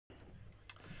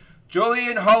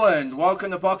Julian, Holland,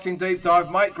 welcome to Boxing Deep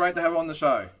Dive, mate. Great to have you on the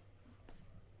show.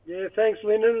 Yeah, thanks,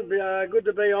 Lynden. Good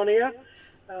to be on here.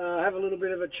 Have a little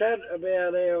bit of a chat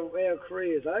about our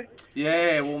careers, eh?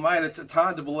 Yeah, well, mate, it's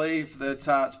hard to believe that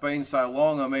it's been so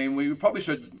long. I mean, we probably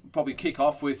should kick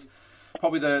off with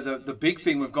probably the big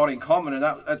thing we've got in common, and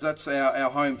that's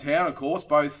our hometown, of course,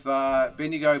 both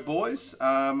Bendigo boys.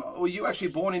 Were you actually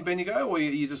born in Bendigo, or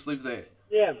you just lived there?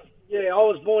 Yeah, I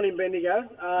was born in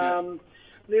Bendigo.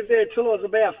 Lived there till I was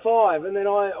about 5, and then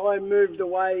I moved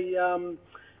away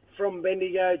from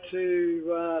Bendigo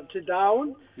to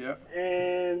Darwin,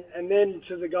 and then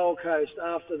to the Gold Coast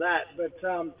after that. But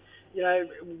you know,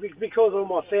 because of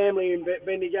my family in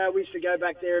Bendigo, we used to go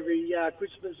back there every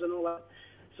Christmas and all that.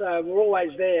 So we're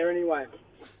always there anyway.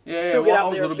 Yeah, well, I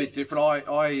was a little bit different.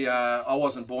 I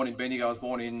wasn't born in Bendigo. I was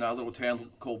born in a little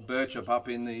town called Birchup up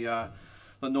in the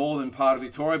northern part of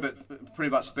Victoria, but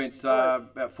pretty much spent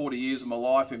about 40 years of my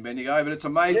life in Bendigo. But it's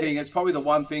amazing. It's probably the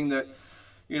one thing that,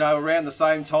 you know, around the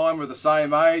same time, we're the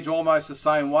same age, almost the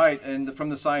same weight, and from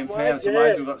the same town. It's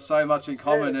amazing. We've got so much in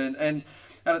common, and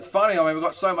it's funny. I mean, we've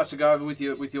got so much to go over with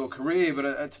your career, but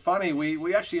it's funny.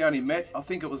 We actually only met, I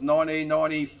think it was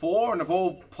 1994, and of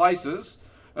all places,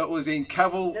 it was in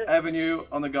Cavill Avenue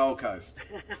on the Gold Coast.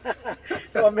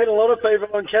 I met a lot of people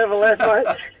on Cavill,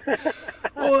 mate.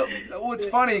 Well, it's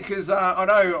funny because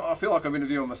I feel like I'm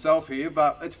interviewing myself here,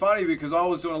 but it's funny because I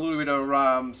was doing a little bit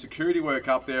of security work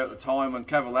up there at the time on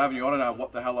Cavill Avenue. I don't know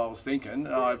what the hell I was thinking.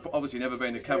 I'd obviously never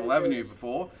been to Cavill Avenue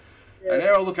before. And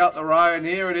there I look up the road, and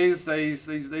here it is,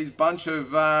 these bunch of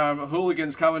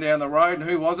hooligans coming down the road. And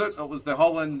who was it? It was the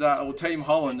Holland, or Team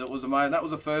Holland. It was amazing. That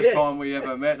was the first time we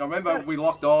ever met. And I remember we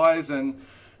locked eyes and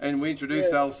we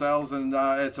introduced ourselves, and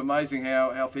it's amazing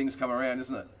how things come around,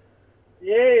 isn't it?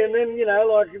 Yeah, and then, you know,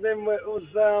 like, then it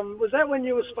was that when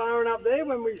you were sparring up there,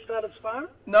 when we started sparring?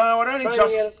 No, I'd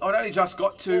only just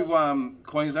got to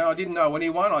Queensland. I didn't know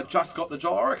anyone. I just got the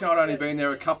job. I reckon I'd only been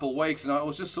there a couple of weeks, and it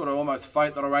was just sort of almost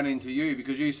fate that I ran into you,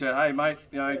 because you said, hey, mate,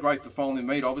 you know, great to finally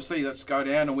meet, obviously. Let's go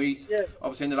down, and we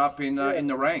obviously ended up in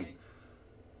the ring.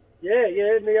 Yeah,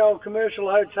 in the old commercial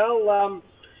hotel.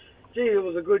 Gee, it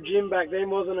was a good gym back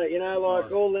then, wasn't it? You know,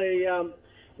 like all the,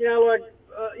 you know, like,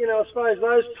 you know, I suppose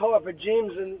those type of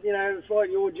gyms, and, you know, it's like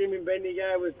your gym in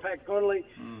Bendigo with Pat Connolly,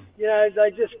 you know,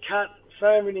 they just cut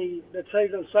the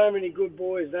teeth on so many good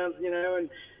boys, you know, and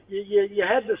you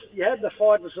had the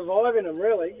fight to survive in them,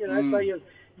 really, you know, so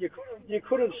you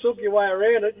couldn't sook your way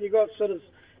around it. You got sort of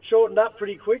shortened up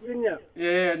pretty quick, didn't you?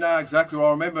 Yeah, no, exactly. Well,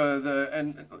 I remember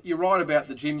and you're right about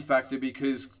the gym factor,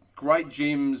 because great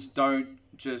gyms don't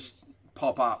just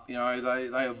pop up, you know,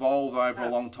 they evolve over a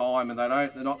long time, and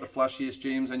they're not the flashiest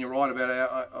gyms. And you're right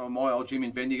about my old gym in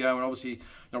Bendigo, and obviously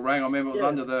Narang. I remember it was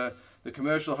under the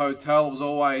commercial hotel. It was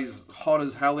always hot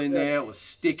as hell in there. It was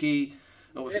sticky.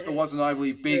 It wasn't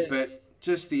overly big, but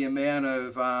just the amount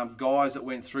of guys that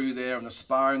went through there, and the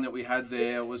sparring that we had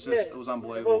there was just it was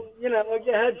unbelievable. Well, you know, like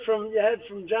you had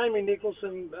from Jamie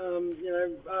Nicholson, you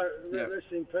know,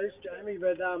 rest in peace, Jamie,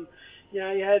 but you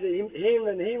know, you had him,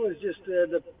 and he was just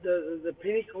the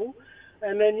pinnacle.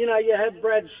 And then, you know, you had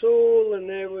Brad Sewell, and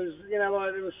there was, you know,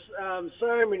 like there was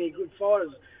so many good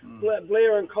fighters.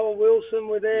 Blair and Cole Wilson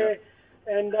were there,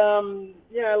 and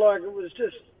you know, like it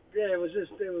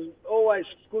was always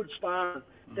good sparring.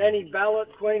 Danny Ballot,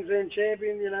 Queensland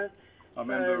champion, you know. I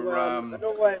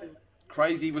remember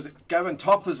crazy, was it Gavin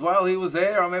Top as well? He was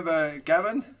there. I remember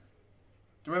Gavin. Do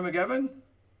you remember Gavin?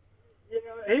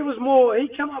 Yeah, he was more. He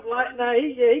come up late. No,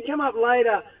 he came up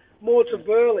later, more to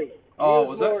Burleigh. Oh,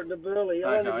 was it? More to Burleigh.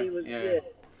 I don't think he was. Yeah.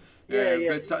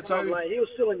 But so he was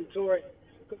still in Victoria,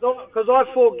 because I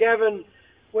fought Gavin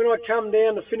when I come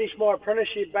down to finish my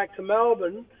apprenticeship back to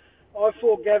Melbourne. I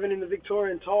fought Gavin in the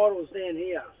Victorian titles down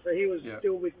here, so he was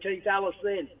still with Keith Ellis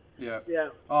then. Yeah.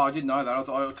 Oh, I didn't know that. I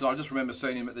thought, because I just remember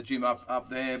seeing him at the gym up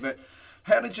there, but.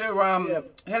 How did you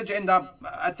end up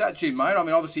at that gym, mate? I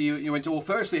mean, obviously you went to. Well,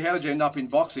 firstly, how did you end up in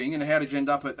boxing, and how did you end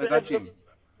up at that gym?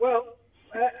 Well,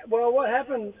 what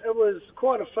happened? It was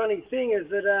quite a funny thing. Is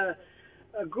that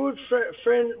a good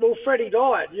friend? Well, Freddie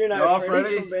died. You know,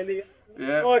 Freddie from Bendigo.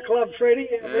 Yeah. Nightclub Freddie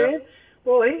out there.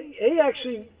 Well, he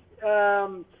actually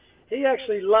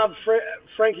loved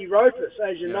Frankie Ropus,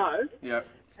 as you know. Yeah.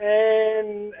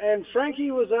 And Frankie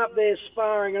was up there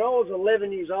sparring, and I was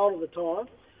 11 years old at the time.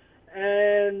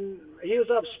 And he was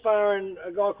up sparring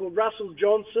a guy called Russell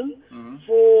Johnson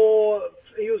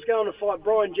he was going to fight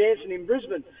Brian Jansen in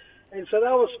Brisbane. And so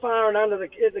they were sparring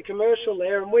at the commercial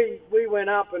there, and we went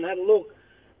up and had a look.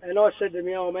 And I said to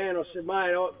my old man, I said,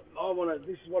 mate,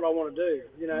 this is what I want to do,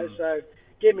 you know, so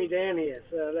get me down here.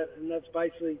 So that's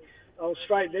basically, I was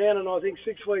straight down, and I think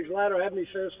 6 weeks later I had my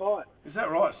first fight. Is that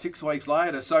right? 6 weeks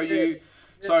later. So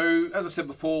so as I said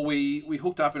before, we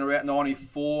hooked up in about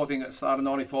 '94. I think it started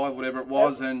 '95, whatever it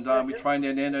was, and we trained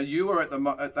down there. Now you were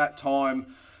at that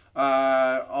time.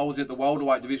 I was at the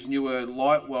welterweight division. You were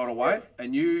light welterweight,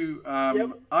 and you,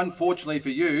 unfortunately for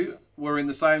you, were in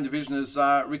the same division as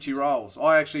Richie Rolls.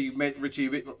 I actually met Richie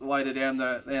a bit later down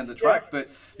the track, but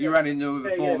you ran into him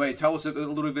before me. Tell us a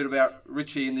little bit about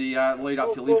Richie in the lead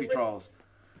up to Olympic trials.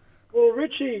 Well,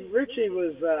 Richie was he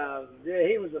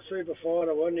was a super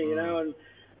fighter, wasn't he? You know, and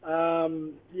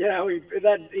he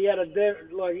had a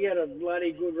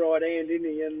bloody good right hand, didn't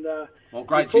he? And well,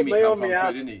 great Jimmy come from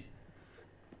too, didn't he?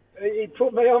 He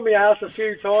put me on my ass a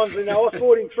few times. You know, I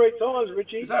fought him 3 times,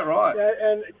 Richie. Is that right?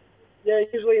 And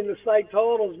usually in the state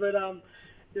titles, but I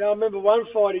remember one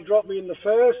fight he dropped me in the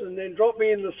first, and then dropped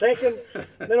me in the second,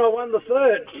 then I won the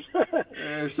third.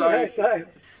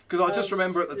 Because I just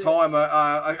remember at the time,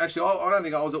 actually, I don't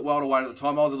think I was at welterweight at the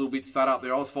time. I was a little bit fat up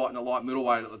there. I was fighting a light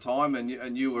middleweight at the time,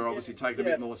 and you were obviously taking a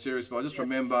bit more serious. But I just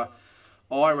remember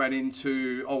I ran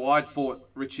into, I'd fought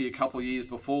Richie a couple of years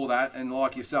before that, and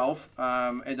like yourself,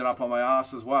 ended up on my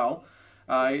ass as well.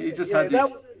 He just had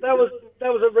this. That was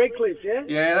at Redcliffe, yeah.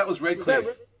 Yeah, that was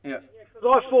Redcliffe. Yeah.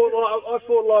 Because I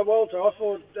fought like Walter. I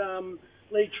fought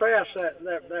Lee Trouse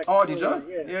that. Oh, did you?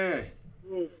 Yeah.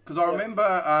 Because I remember,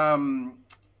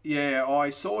 I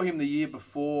saw him the year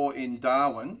before in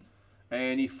Darwin,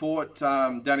 and he fought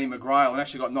Danny McGrail and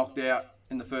actually got knocked out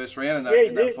in the first round in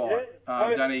that fight.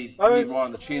 Yeah. Danny hit right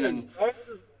on the chin,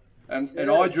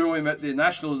 and I drew him at the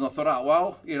Nationals, and I thought, oh,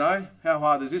 well, you know, how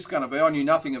hard is this going to be? I knew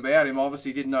nothing about him.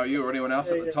 Obviously didn't know you or anyone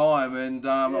else at the time, and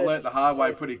I learnt the hard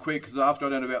way pretty quick, because after I'd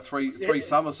done about three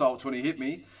somersaults when he hit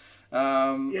me,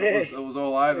 it was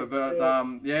all over. But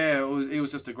it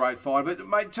was just a great fight. But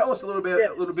mate, tell us a little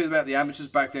bit about the amateurs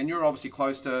back then. You were obviously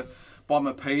close to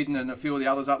Bomber Peden and a few of the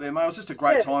others up there, mate. It was just a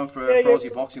great time for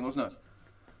Aussie boxing, wasn't it?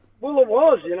 Well, it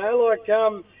was, you know, like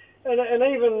and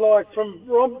even like from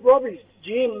Robbie's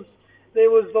gym,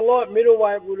 there was the light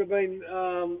middleweight would have been,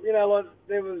 like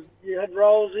you had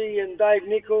Rolsey and Dave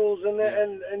Nichols, and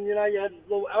you know, you had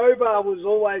Obar was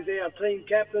always our team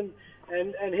captain,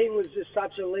 and he was just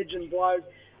such a legend bloke,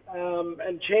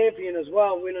 and champion as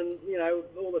well, winning, you know,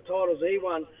 all the titles he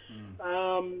won.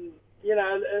 You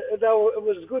know, it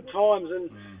was good times,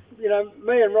 and you know,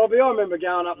 me and Robbie, I remember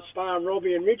going up and sparring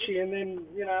Robbie and Richie, and then,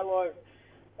 you know,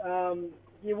 like,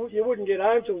 you wouldn't get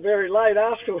home till very late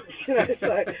afterwards, you know.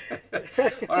 So.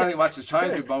 I don't think much has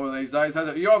changed with Bomber these days, has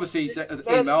it? You're obviously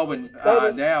in Melbourne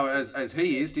now, as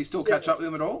he is. Do you still catch up with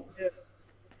him at all? Yeah.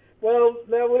 Well,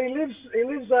 he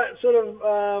lives that sort of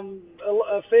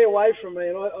a fair way from me,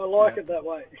 and I like it that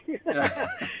way.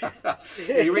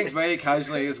 He rings me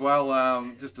occasionally as well,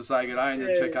 just to say good day and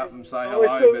to check up and say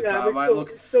hello. Mate,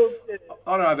 look,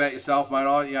 I don't know about yourself, mate.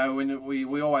 When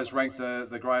we always rank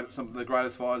some of the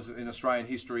greatest fighters in Australian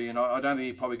history, and I don't think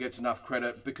he probably gets enough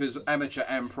credit, because amateur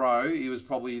and pro, he was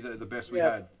probably the best we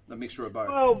had, the mixture of both.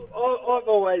 Well, I've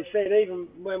always said, even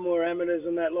when we were amateurs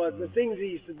and that, like the things he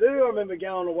used to do, I remember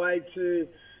going away to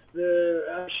the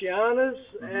Oceanas,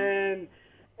 and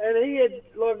he had,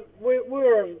 like, we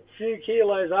were a few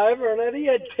kilos over, and he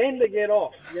had 10 to get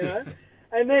off, you know,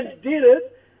 and then did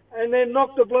it, and then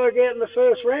knocked the bloke out in the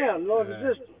first round. Like,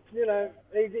 it's just, you know,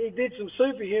 he did some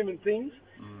superhuman things,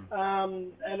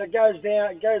 and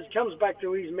it comes back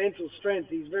to his mental strength.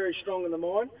 He's very strong in the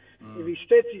mind. If he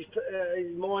sets his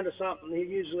mind to something, he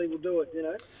usually will do it, you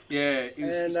know. Yeah,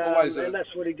 he's always... and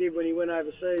that's what he did when he went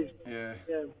overseas. Yeah.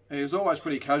 He was always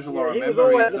pretty casual, I remember. He was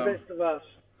always the best of us.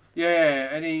 Yeah,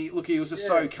 and he was just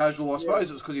so casual. I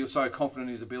suppose it was because he was so confident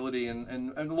in his ability,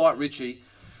 and like Richie,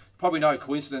 probably no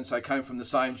coincidence they came from the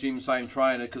same gym, same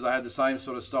trainer, because they had the same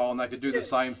sort of style, and they could do the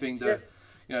same thing to,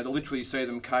 you know, to literally see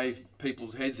them cave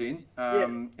people's heads in,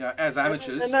 you know, as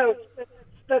amateurs. And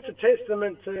that's a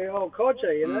testament to old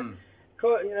Codger, you know.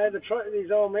 You know,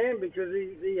 his old man, because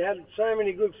he had so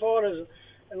many good fighters.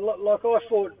 And like I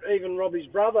fought even Robbie's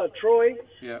brother, Troy,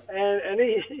 and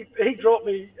he dropped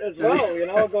me as well, you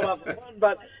know. I got up and won,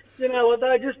 but, you know,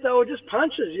 they were just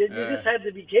punches. You just had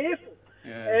to be careful.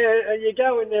 Yeah. And you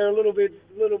go in there a little bit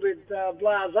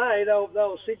blasé,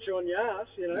 they'll sit you on your ass,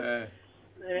 you know.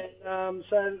 Yeah. And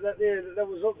so that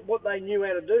was what they knew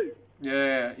how to do.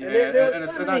 Yeah. And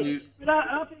it's unusual.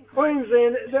 Up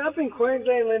in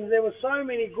Queensland, there were so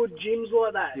many good gyms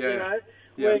like that, you know,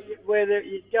 where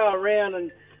you'd go around,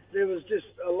 and there was just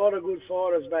a lot of good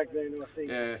fighters back then, I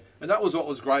think. Yeah, and that was what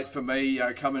was great for me,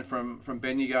 coming from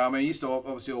Bendigo. I mean, I used to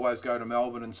obviously always go to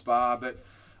Melbourne and spar, but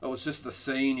it was just the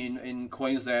scene in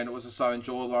Queensland. It was just so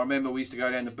enjoyable. I remember we used to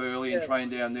go down to Burleigh and train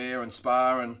down there and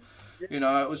spar, and You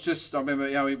know, it was just, I remember,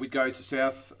 you know, we'd go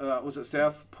to was it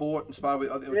Southport and spar with,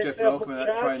 I think it was Jeff Malcolm and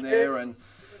that train there. And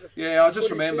yeah, I just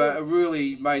remember it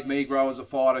really made me grow as a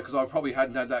fighter because I probably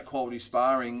hadn't had that quality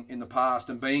sparring in the past,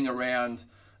 and being around,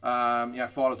 you know,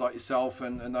 fighters like yourself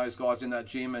and those guys in that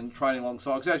gym and training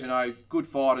alongside. Because as you know, good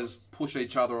fighters push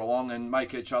each other along and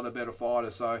make each other better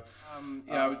fighters. So,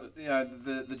 you know,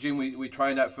 the gym we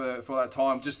trained at for that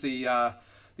time, just the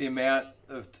amount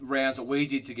of rounds that we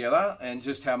did together and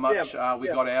just how much we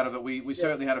got out of it. We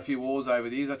certainly had a few wars over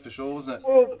the years, that's for sure, wasn't it?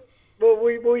 Well,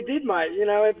 we did, mate. You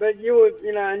know, but you were,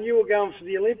 you know, and you were going for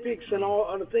the Olympics, and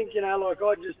I think, you know, like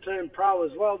I just turned pro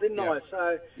as well, didn't I?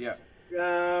 So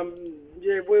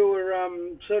we were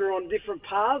sort of on different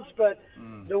paths, but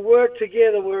the work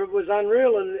together was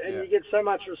unreal, and you get so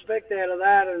much respect out of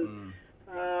that, and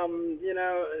you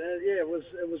know, it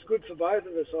was good for both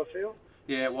of us, I feel.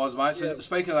 Yeah, it was, mate. So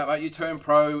speaking of that, mate, you turned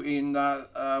pro in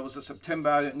was it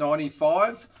September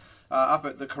 '95? Up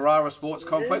at the Carrara Sports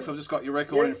Complex. I've just got your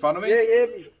record in front of me.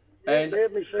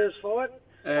 My first fight.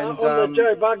 And on the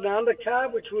Joe Bugner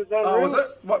undercard, which was unreal. Oh, was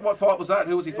it? What fight was that?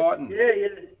 Who was he fighting?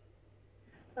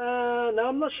 No,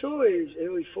 I'm not sure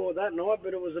who he fought that night,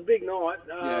 but it was a big night.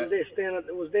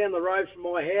 It was down the road from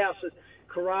my house at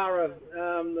Carrara,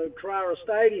 the Carrara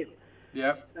Stadium.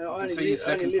 Yeah, I can see your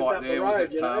second fight there was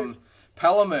at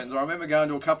Pellerman's. I remember going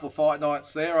to a couple of fight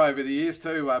nights there over the years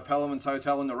too. Pellerman's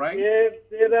Hotel in the Ring. Yeah,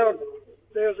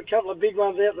 there was a couple of big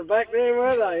ones out the back there,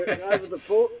 weren't they? Over the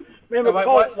port.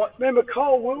 Remember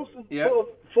Cole Wilson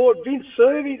fought Vince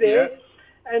Servey there,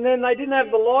 and then they didn't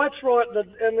have the lights right,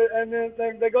 and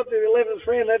then they got to the 11th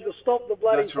round. They had to stop the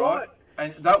bloody fight. Right.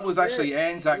 And that was actually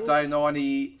Anzac Day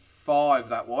 '95.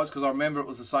 That was because I remember it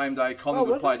was the same day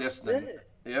Collingwood played Essendon. Yeah.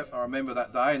 Yep, I remember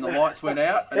that day, and the lights went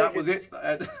out, and that was it.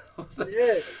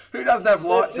 Who doesn't have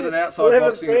lights in an outside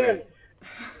boxing event?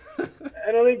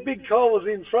 And I think Big Cole was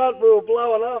in front. We were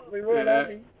blowing up. We weren't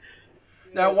happy.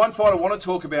 Now, one fight I want to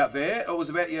talk about there, it was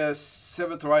about your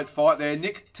 7th or 8th fight there,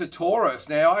 Nick Tatoris.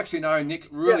 Now, I actually know Nick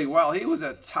really well. He was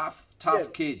a tough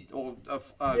kid, or guy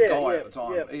at the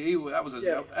time.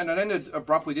 And it ended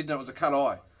abruptly, didn't it? It was a cut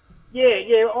eye. Yeah.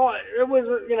 It was,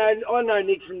 you know, I know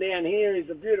Nick from down here. He's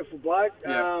a beautiful bloke,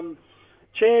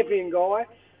 champion guy.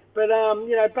 But,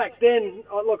 you know, back then,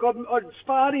 I'd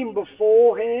sparred him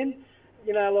beforehand,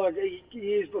 you know, like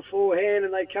years beforehand,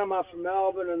 and they come up from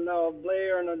Melbourne and they were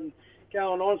blaring and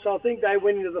going on. So I think they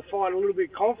went into the fight a little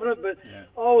bit confident, but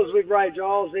I was with Ray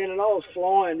Giles then and I was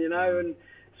flying, you know, and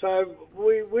so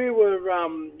we were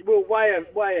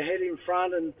way ahead in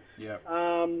front, and you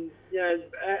know,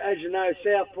 as you know,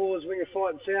 Southpaws, when you're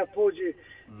fighting Southpaws, you're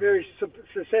very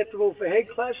susceptible for head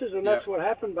clashes, and that's what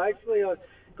happened basically. I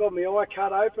got my eye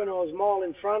cut open, I was a mile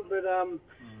in front, but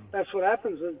that's what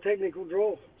happens, a technical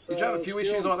draw. So, did you have a few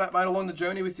issues like that, mate, along the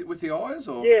journey with the eyes?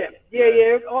 Or? Yeah.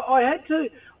 I had to.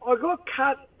 I got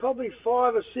cut probably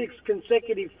 5 or 6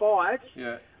 consecutive fights.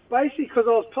 Yeah. Basically because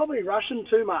I was probably rushing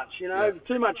too much, you know,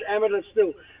 too much amateur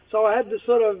still. So I had to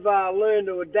sort of learn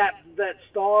to adapt that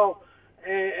style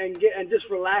and just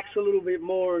relax a little bit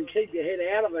more and keep your head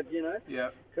out of it, you know. Yeah.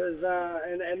 Because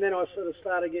and then I sort of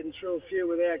started getting through a few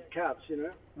without cuts, you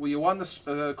know. Well, you won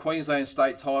the Queensland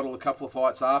state title a couple of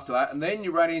fights after that, and then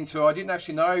you ran into, I didn't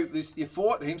actually know this, you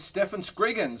fought him, Stefan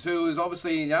Scriggins, who was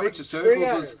obviously in amateur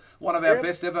circles, was one of our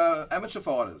best ever amateur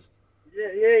fighters. Yeah,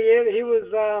 he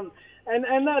was,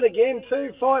 and that again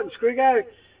too, fighting Scriggo,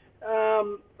 I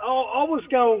was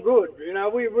going good, you know,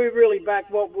 we really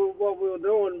backed what we were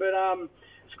doing, but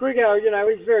Scriggo, you know,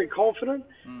 he's very confident,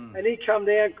 and he come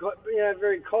down, you know,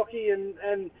 very cocky, and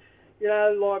you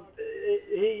know, like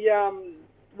he,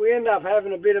 we end up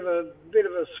having a bit of a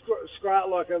scrap,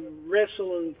 like a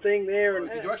wrestling thing there.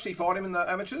 And did you actually fight him in the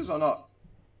amateurs or not?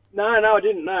 No, I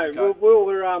didn't know. Okay. I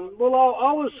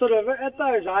was sort of at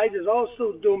those ages. I was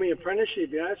still doing my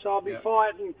apprenticeship, you know, so I'd be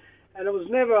fighting, and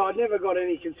I never got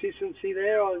any consistency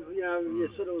there. You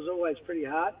sort of was always pretty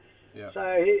hard. Yeah.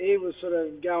 So he was sort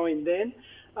of going then.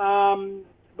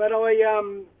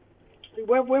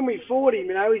 But when we fought him,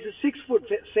 you know, he's a 6-foot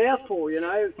southpaw, you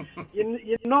know.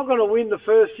 You're not going to win the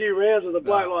first few rounds with a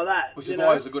bloke like that. Which is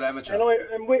why he's a good amateur.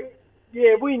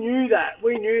 We knew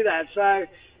that. So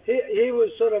he was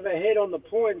sort of ahead on the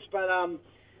points, but,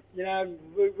 you know,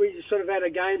 we sort of had a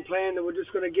game plan that we're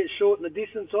just going to get shorten the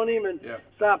distance on him and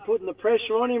start putting the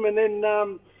pressure on him. And then,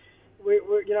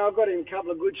 you know, I got him a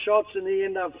couple of good shots, and he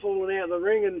ended up falling out of the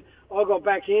ring, and I got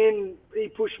back in, he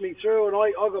pushed me through, and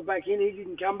I got back in, he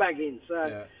didn't come back in.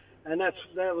 So, and that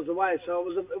was the way. So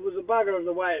it was a bugger of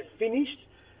the way it finished,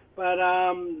 but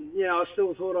you know, I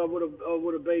still thought I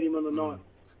would have beat him on the night.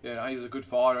 Yeah, no, he was a good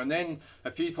fighter. And then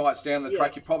a few fights down the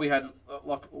track, you probably had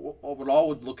like what I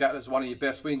would look at as one of your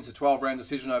best wins, a 12-round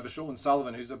decision over Sean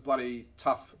Sullivan, who's a bloody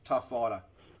tough fighter.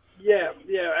 Yeah,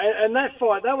 and that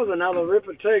fight, that was another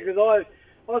ripper too, because I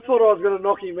thought I was going to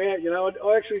knock him out. You know,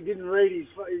 I actually didn't read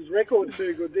his record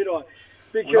too good, did I?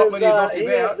 Because not when you knocked him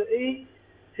out.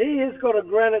 He has got a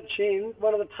granite chin,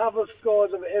 one of the toughest guys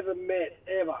I've ever met,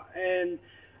 ever. And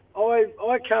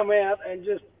I come out and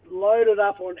just loaded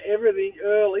up on everything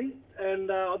early, and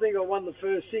I think I won the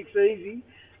first 6 easy.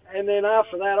 And then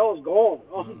after that, I was gone.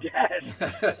 I'm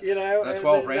gassed, you know. That's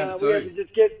 12 rounds too. We had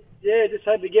to just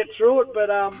had to get through it. But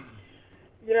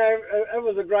you know, it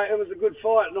was a good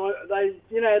fight. And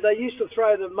they used to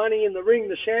throw the money in the ring,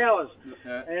 the showers,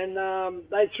 and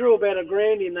they threw about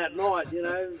 $1,000 in that night. You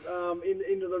know,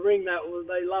 into the ring.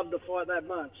 They loved to fight that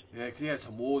much. Yeah, because he had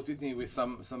some wars, didn't he, with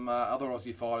some other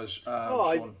Aussie fighters?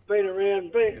 He's been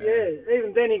around.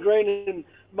 Even Danny Green and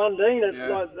Mundine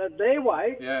at their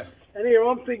weight. Yeah. And here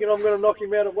I'm thinking I'm going to knock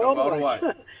him out of welterweight.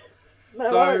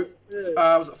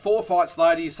 Was it 4 fights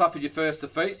later you suffered your first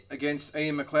defeat against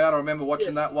Ian McLeod? I remember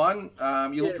watching that one.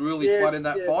 You looked really flat in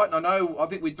that fight. And I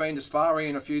think we'd been to spar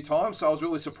Ian a few times, so I was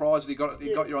really surprised that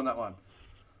he got you on that one.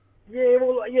 Yeah,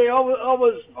 well,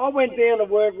 I went down to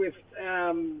work with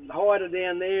Hyder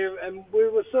down there, and we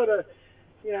were sort of,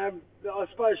 you know, I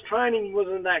suppose training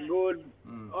wasn't that good.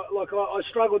 I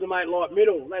struggled to make light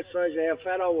middle. That shows you how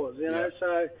fat I was, you know.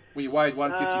 So well, you weighed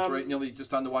 153, nearly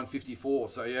just under 154.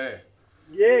 So yeah.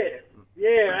 Yeah,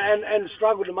 and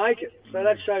struggled to make it. So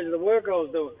that shows you the work I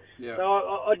was doing. Yeah. So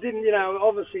I didn't, you know,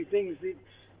 obviously things that,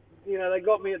 you know, they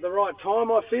got me at the right time,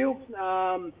 I feel.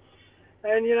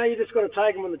 And you know, you just got to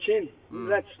take them on the chin.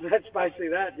 That's basically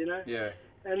that, you know. Yeah.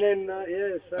 And then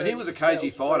So, and he was a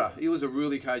cagey fighter. He was a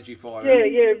really cagey fighter.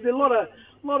 Yeah. A lot of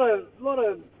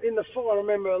in the fight. I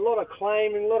remember a lot of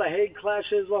claiming, a lot of head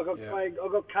clashes. Like I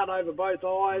got cut over both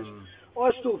eyes.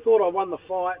 I still thought I won the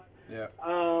fight. Yeah.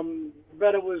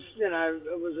 But it was, you know,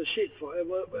 it was a shit fight. It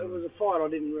was a fight I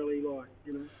didn't really like,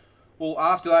 you know. Well,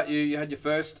 after that, you had your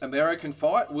first American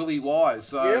fight, Willie Wise.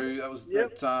 So that was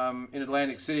in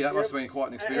Atlantic City. That must have been quite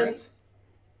an experience.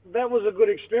 And that was a good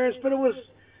experience, but it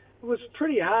was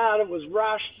pretty hard. It was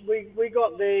rushed. We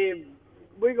got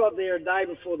there a day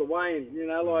before the weigh-in, you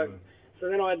know, like. So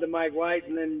then I had to make weight,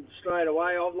 and then straight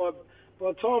away,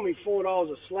 by the time we fought, I was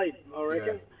asleep, I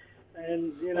reckon. Yeah.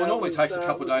 And you know, well, it normally takes a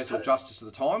couple of days to adjust to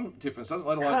the time difference, doesn't it?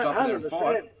 Let alone jump in there and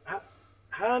fight.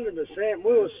 100%.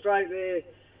 We were straight there.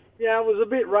 You know, it was a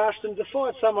bit rushed, and to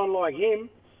fight someone like him,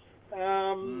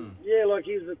 like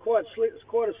he's quite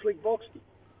a slick boxer.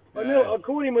 I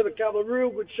caught him with a couple of real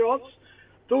good shots.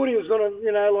 Thought he was going to,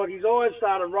 you know, like his eyes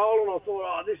started rolling. I thought,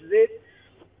 oh, this is it.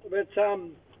 But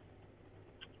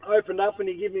opened up, and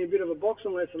he gave me a bit of a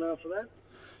boxing lesson after that.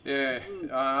 Yeah,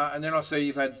 and then I see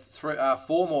you've had 4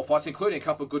 more fights, including a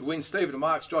couple of good wins. Stephen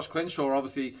Marks, Josh Crenshaw,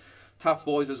 obviously tough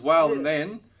boys as well. Yeah.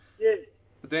 And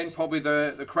then probably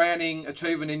the crowning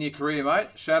achievement in your career, mate,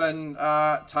 Shannon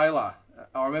Taylor.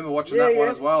 I remember watching that one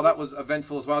as well. That was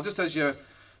eventful as well. Just as you're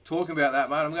talking about that,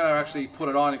 mate, I'm going to actually put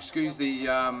it on. Excuse the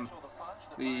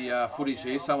footage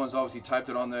here. Someone's obviously taped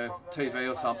it on the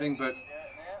TV or something. But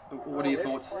what are your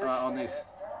thoughts on this?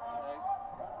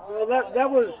 Well,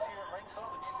 that was...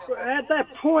 At that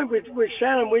point with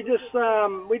Shannon, we just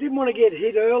we didn't want to get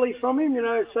hit early from him, you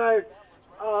know. So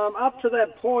up to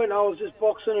that point, I was just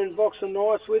boxing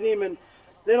nice with him, and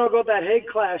then I got that head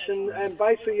clash, and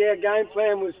basically our game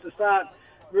plan was to start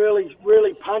really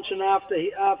punching after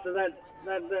the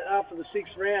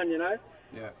 6th round, you know.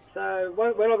 Yeah. So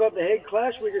when I got the head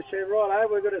clash, we just said, right,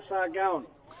 we've got to start going.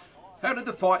 How did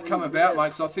the fight come about, mate?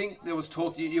 Because I think there was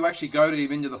talk, you actually goaded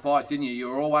him into the fight, didn't you? You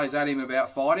were always at him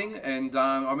about fighting, and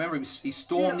I remember he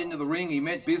stormed into the ring, he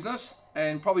meant business,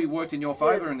 and probably worked in your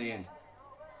favour in the end.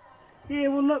 Yeah,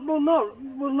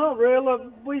 not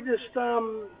really. We just,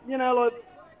 you know, like,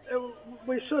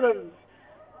 we sort of,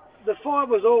 the fight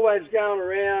was always going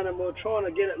around, and we were trying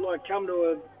to get it, like, come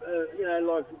to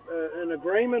an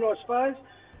agreement, I suppose.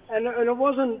 And it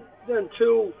wasn't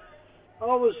until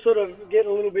I was sort of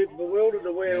getting a little bit bewildered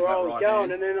to where I was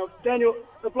going, and then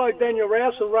the bloke Daniel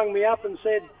Rousel rang me up and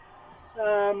said,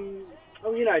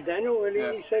 you know Daniel, and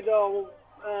he said, you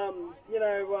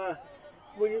know,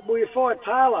 will you fight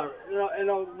Taylor? And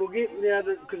we'll give, you know,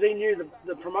 because he knew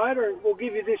the promoter, and we'll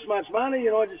give you this much money.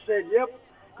 And I just said, yep,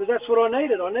 because that's what I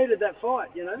needed. I needed that fight,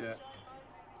 you know. Yeah.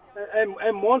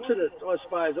 And wanted it, I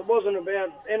suppose. It wasn't about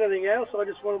anything else. I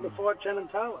just wanted to fight Shannon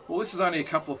Taylor. Well, this is only a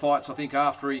couple of fights, I think,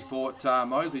 after he fought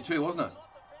Mosley too, wasn't it?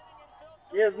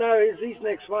 Yeah, no, it's his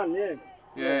next one, yeah.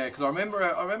 Yeah, because I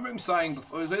remember him saying,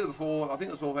 it was either before, I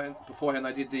think it was beforehand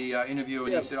they did the interview,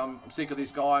 and he said, I'm sick of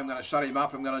this guy, I'm going to shut him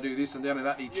up, I'm going to do this and down to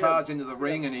that. And he charged into the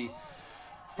ring and he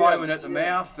foaming at the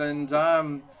mouth, and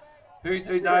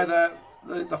who'd know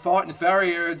the Fighting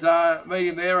Farrier had meet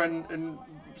him there and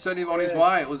sent him on his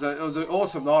way. It was an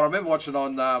awesome night. I remember watching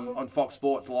on Fox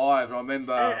Sports Live, and I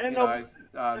remember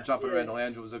jumping around the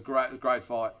lounge. It was a great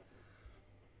fight.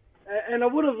 And I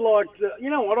would have liked, you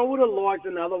know what, I would have liked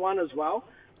another one as well,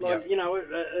 like, you know,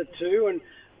 a two. And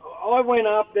I went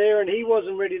up there and he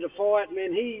wasn't ready to fight, and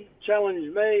then he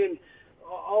challenged me, and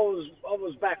I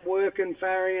was back working,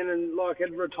 farrieing, and like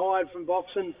had retired from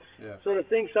boxing, sort of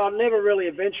thing. So I never really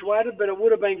eventuated, but it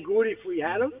would have been good if we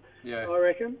had him, I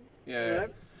reckon. Yeah. You know,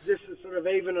 just to sort of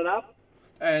even it up.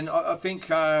 And I think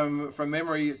from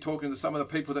memory, talking to some of the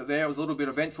people that there, it was a little bit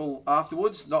eventful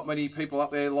afterwards. Not many people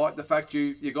up there liked the fact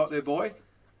you got there, boy.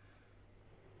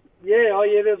 Yeah,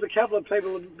 there was a couple of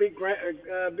people a bit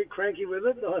cranky with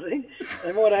it, I think.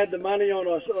 They might have had the money on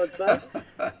us, I'd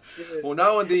say. Well,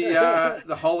 knowing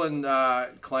the Holland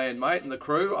clan, mate, and the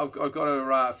crew, I've got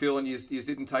a feeling you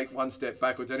didn't take one step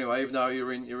backwards anyway, even though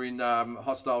you're in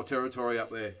hostile territory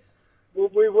up there. Well,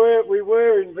 we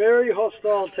were in very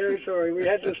hostile territory. We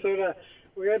had to do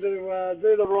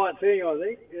the right thing, I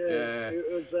think. Yeah.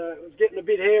 It was getting a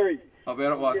bit hairy. I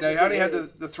bet it was. Now, you only had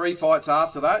the 3 fights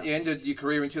after that. You ended your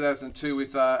career in 2002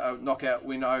 with a knockout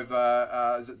win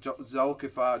over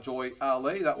Zulkifar Joy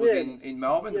Ali. That was in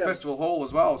Melbourne, the Festival Hall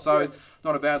as well. So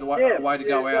not a bad way to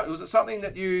go out. Was it something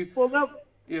that you...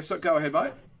 So go ahead,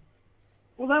 mate.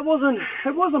 Well, it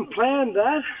wasn't planned,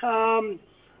 that.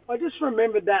 I just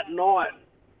remembered that night.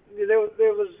 There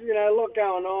was, you know, a lot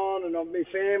going on, and my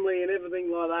family and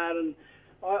everything like that, and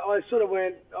I sort of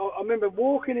went. I remember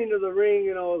walking into the ring,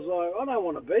 and I was like, I don't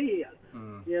want to be here.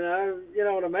 You know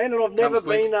what I mean. And I've never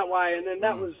been that way. And then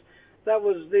that was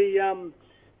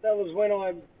when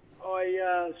I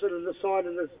sort of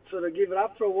decided to sort of give it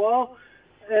up for a while.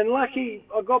 And lucky,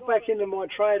 I got back into my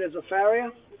trade as a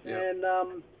farrier,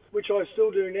 and which I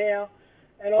still do now.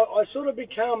 And I sort of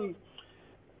become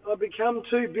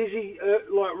too busy,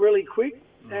 like really quick,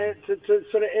 and to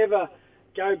sort of ever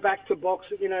go back to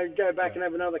boxing, you know, go back and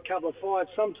have another couple of fights.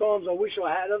 Sometimes I wish I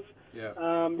had have.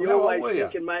 You're always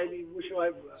thinking maybe, wish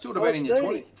I... Sort of been in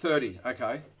your 30,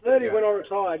 okay. 30 when I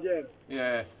retired,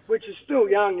 Yeah. Which is still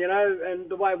young, you know, and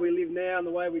the way we live now and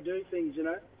the way we do things, you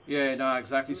know. Yeah, no,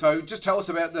 exactly. So just tell us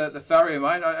about the Farrier,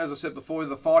 mate. As I said before,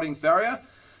 the Fighting Farrier.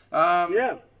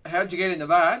 How'd you get into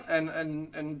that,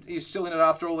 and you're still in it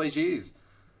after all these years?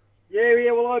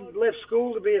 Yeah. Well, I left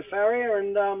school to be a farrier,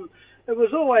 and it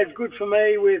was always good for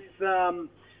me with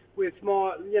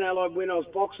my, you know, like when I was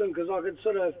boxing, because I could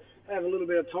sort of have a little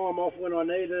bit of time off when I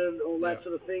needed, all that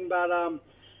sort of thing. But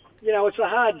you know, it's a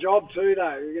hard job too,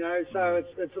 though. You know, so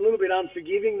it's a little bit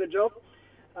unforgiving, the job.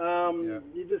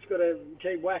 You just got to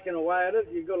keep whacking away at it.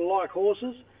 You've got to like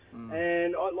horses,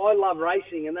 and I love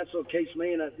racing, and that's what keeps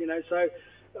me in it. You know, so.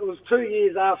 It was 2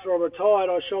 years after I retired,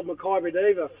 I shot Mackay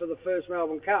Diva for the first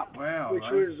Melbourne Cup. Wow. Which,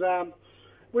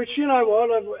 you know what,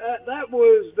 that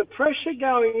was, the pressure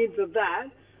going into that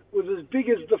was as big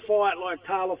as the fight, like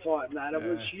Taylor fight and that. It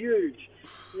was huge.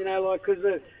 You know, like, because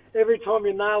every time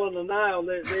you're nailing a nail,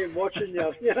 they're watching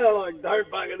you. You know, like,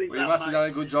 don't bugger this up, you must have done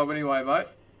a good job anyway, mate.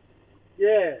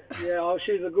 Yeah. Oh,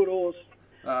 she's a good horse.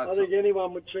 I think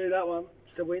anyone would choose that one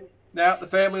to win. Now, the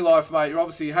family life, mate, you're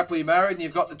obviously happily married and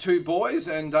you've got the 2 boys,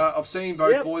 and I've seen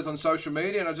both boys on social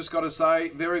media, and I've just got to say,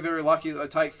 very, very lucky that they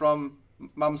take from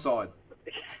mum's side.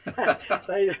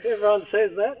 Everyone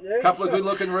says that, A couple of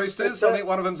good-looking roosters. I think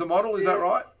one of them's a model, is that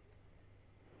right?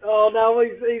 Oh, no,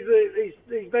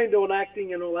 he's been doing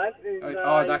acting and all that.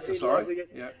 An actor, sorry.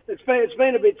 It's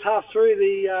been a bit tough through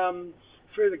the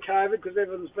COVID, because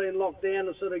everyone's been locked down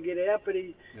to sort of get out, but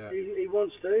he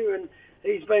wants to, and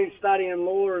he's been studying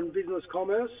law and business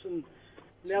commerce, and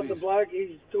now the bloke,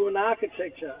 he's doing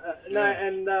architecture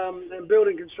and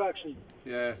building construction.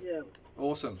 Yeah.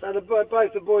 Awesome. So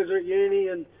both the boys are at uni,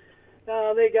 and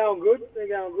they're going good.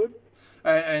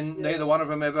 And neither one of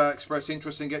them ever expressed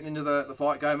interest in getting into the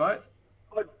fight game, mate?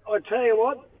 I tell you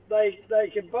what,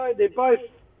 they're both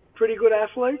pretty good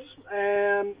athletes,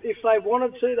 and if they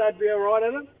wanted to, they'd be all right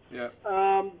at it. Yeah.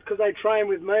 Because they train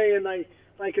with me, and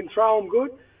they can throw them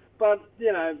good. But,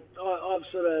 you know, I've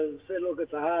sort of said, look,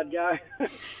 it's a hard go.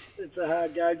 It's a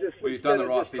hard go. Well, you've done the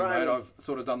right thing, mate. I've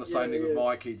sort of done the same thing with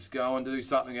my kids. Go and do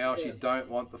something else. You don't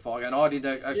want the fight. And I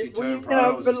didn't actually turn pro. I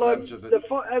was just amateur. But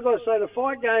as I say, the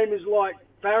fight game is like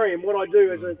farrier. What I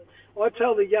do is I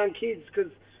tell the young kids,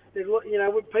 because, you know,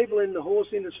 with people in the horse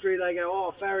industry, they go,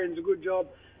 oh, farriering's a good job.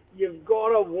 you've got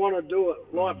to want to do it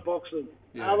like boxing.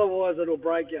 Yeah. Otherwise, it'll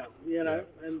break you. You know.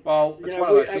 Yeah. And well, it's one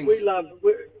of those things.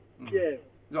 Yeah.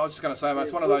 I was just going to say, mate,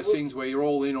 it's one of those things where you're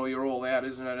all in or you're all out,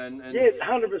 isn't it? And yeah,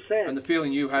 100%. And the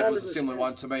feeling you had 100%. was a similar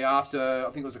one to me after,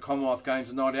 I think it was the Commonwealth Games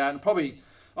in '98, and probably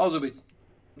I was a bit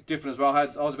different as well. I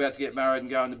was about to get married and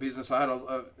go into business. I had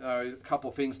a couple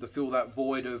of things to fill that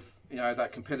void of,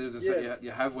 that competitiveness that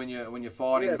you have when you're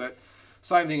fighting. Yeah. But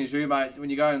same thing as you, mate. When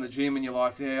you go in the gym and you're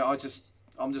like, I'm just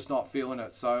not feeling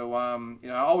it. So I would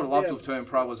have loved to have turned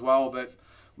pro as well, but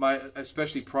mate,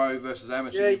 especially pro versus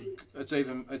amateur, it's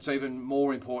even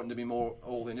more important to be more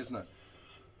all in, isn't it?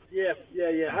 Yeah,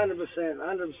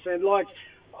 100%. Like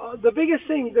the biggest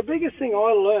thing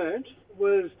I learned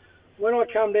was when I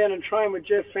come down and train with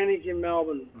Jeff Fennick in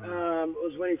Melbourne. It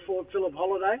was when he fought Philip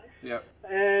Holiday. Yeah.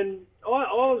 And I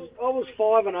was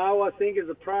 5-0, I think, as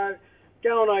a pro,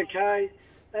 going okay.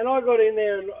 And I got in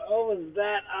there and I was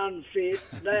that unfit,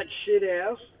 that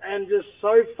shithouse, and just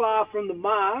so far from the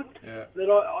mark that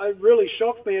it really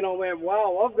shocked me. And I went,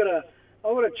 wow, I've got to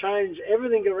change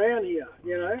everything around here,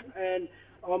 And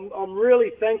I'm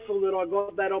really thankful that I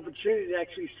got that opportunity to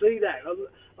actually see that.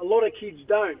 A lot of kids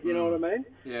don't, you know what I mean?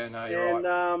 Yeah, no, you're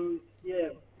right.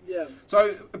 Yeah.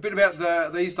 So a bit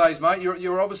about these days, mate.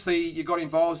 You're obviously, you got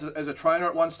involved as a trainer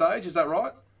at one stage. Is that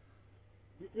right?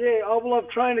 Yeah, I've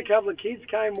trained a couple of kids,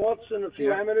 Kane Watts and a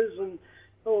few amateurs and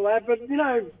all that. But,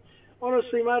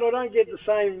 honestly, mate, I don't get the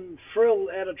same thrill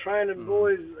out of training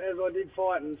boys as I did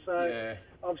fighting. So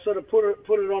I've sort of put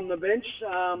it on the bench.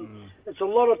 It's a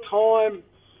lot of time,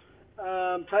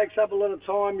 takes up a lot of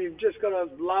time. You've just got to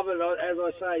love it. As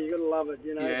I say, you've got to love it,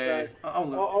 Yeah. So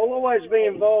I'll always be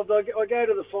involved. I go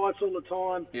to the fights all the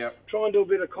time. Yep. Try and do a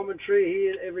bit of commentary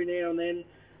here every now and then.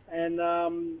 And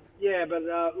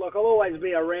but I'll always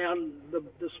be around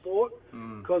the sport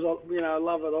because I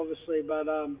love it, obviously. But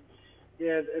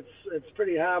it's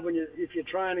pretty hard if you're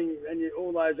training and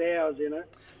all those hours,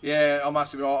 Yeah, I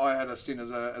must admit, I had a stint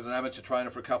as an amateur trainer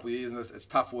for a couple of years, and it's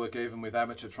tough work even with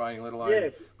amateur training, let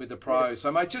alone with the pros. Yeah. So,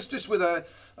 mate, just with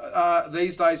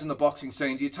these days in the boxing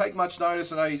scene, do you take much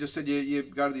notice? I know you just said you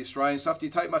go to the Australian stuff. Do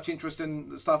you take much interest in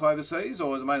the stuff overseas,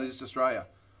 or is it mainly just Australia?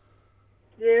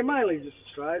 Yeah, mainly just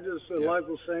Australia, just the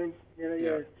local scene. I'm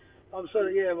it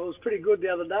was pretty good the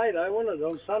other day, though, wasn't it,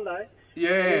 on Sunday?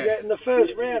 Yeah. In the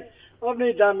first round, I've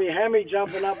nearly done me hammy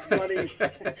jumping up when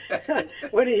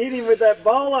he hit him with that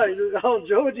bolo, old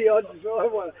Georgie. I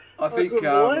couldn't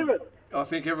believe it. I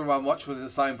think everyone watched was in the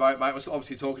same boat, mate. We're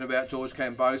obviously talking about George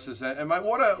Kambosos, and mate,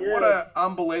 what a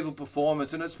unbelievable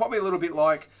performance. And it's probably a little bit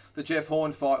like the Jeff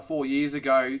Horn fight 4 years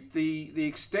ago. The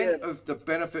extent of the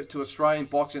benefit to Australian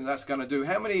boxing that's going to do.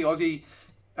 How many Aussie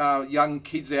young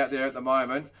kids out there at the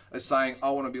moment are saying, "I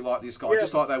want to be like this guy,"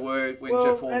 just like they were when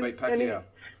Jeff Horn beat Pacquiao.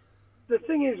 The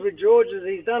thing is with George is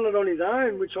he's done it on his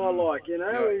own, which I like. He's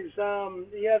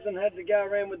he hasn't had to go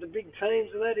around with the big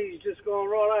teams and that. He's just gone,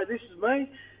 right, this is me.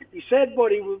 He said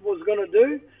what he was going to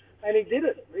do, and he did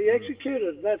it. He executed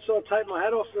it. That's why I take my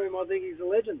hat off to him. I think he's a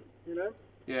legend.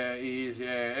 Yeah, he is.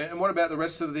 Yeah. And what about the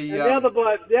rest of the? And the other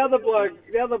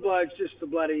bloke's just a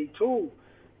bloody tool.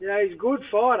 He's a good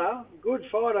fighter, but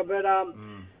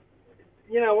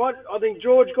you know what? I think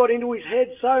George got into his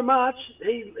head so much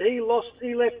he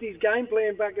left his game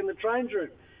plan back in the training room.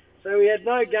 So he had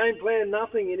no game plan,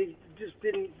 nothing, and he just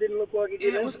didn't look like he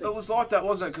did anything. It was like that,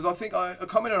 wasn't it? Because I think I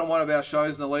commented on one of our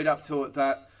shows in the lead up to it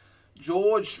that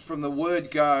George, from the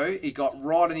word go, he got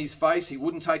right in his face. He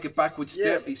wouldn't take a backward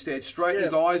step. He stared straight in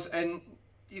his eyes, and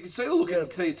you could see the look in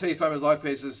Teofimo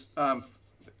Lopez's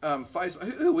face.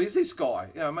 Who is this guy?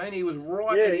 He was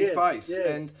right in his face,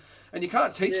 and you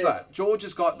can't teach that. George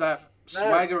has got that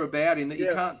swagger about him that you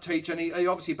can't teach, and he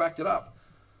obviously backed it up.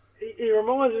 He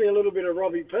reminds me a little bit of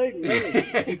Robbie Peden, doesn't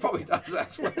he? He probably does,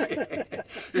 actually.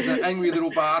 Just an angry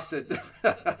little bastard.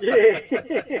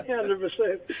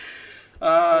 100%.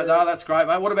 No, that's great,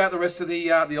 mate. What about the rest of the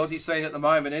Aussie scene at the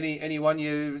moment? Anyone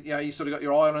you sort of got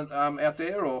your eye on out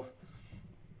there, or?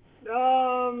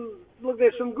 Look,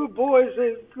 there's some good boys.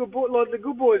 There's like the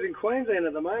good boys in Queensland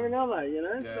at the moment, aren't they?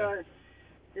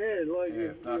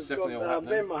 That's definitely all happening.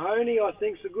 Ben Mahoney, I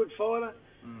think, is a good fighter.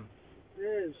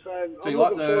 Yeah, so I'm you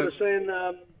looking like forward to seeing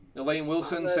the Liam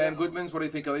Wilson, Sam Goodmans. What do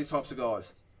you think of these types of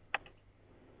guys?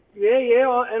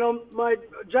 And mate,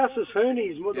 Justice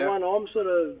Hooney's the one I'm sort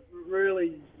of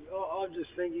really. I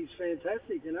just think he's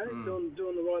fantastic. Doing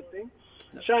the right thing.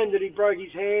 Shame that he broke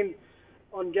his hand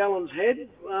on Gallen's head,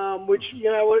 which he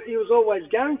was always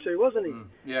going to, wasn't he?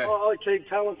 I keep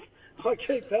telling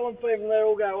people, they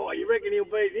all go, "Oh, you reckon he'll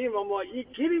beat him?" I'm like, "You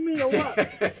kidding me or what?"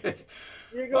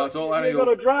 You've Well, got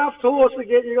a draft horse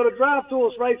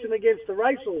racing against the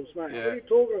racehorse, mate. Yeah. What are you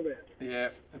talking about? Yeah,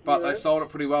 but they sold it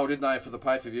pretty well, didn't they, for the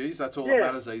pay-per-views? That's all that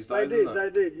matters these days, isn't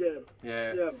it? They did,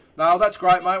 yeah. No, that's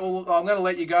great, mate. Well, I'm going to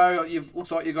let you go.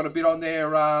 Looks like you've got a bit on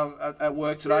there at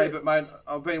work today, but, mate,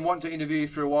 I've been wanting to interview you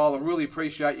for a while. I really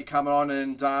appreciate you coming on,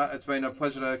 and it's been a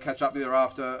pleasure to catch up with you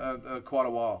after quite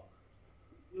a while.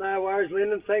 No worries,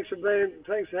 Lynden. Thanks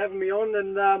for having me on,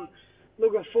 and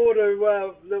looking forward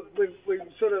to we've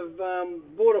sort of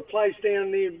bought a place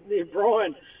down near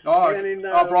Brian.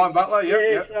 Brian Butler,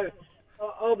 yeah. So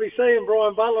I'll be seeing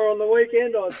Brian Butler on the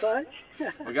weekend, I'd say.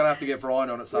 We're going to have to get Brian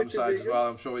on at some stage as well.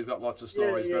 I'm sure he's got lots of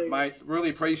stories. But, mate, really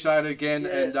appreciate it again,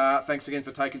 and thanks again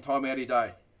for taking time out of your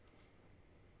day.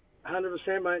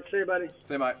 100%, mate. See you, buddy.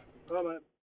 See you, mate. Bye, mate.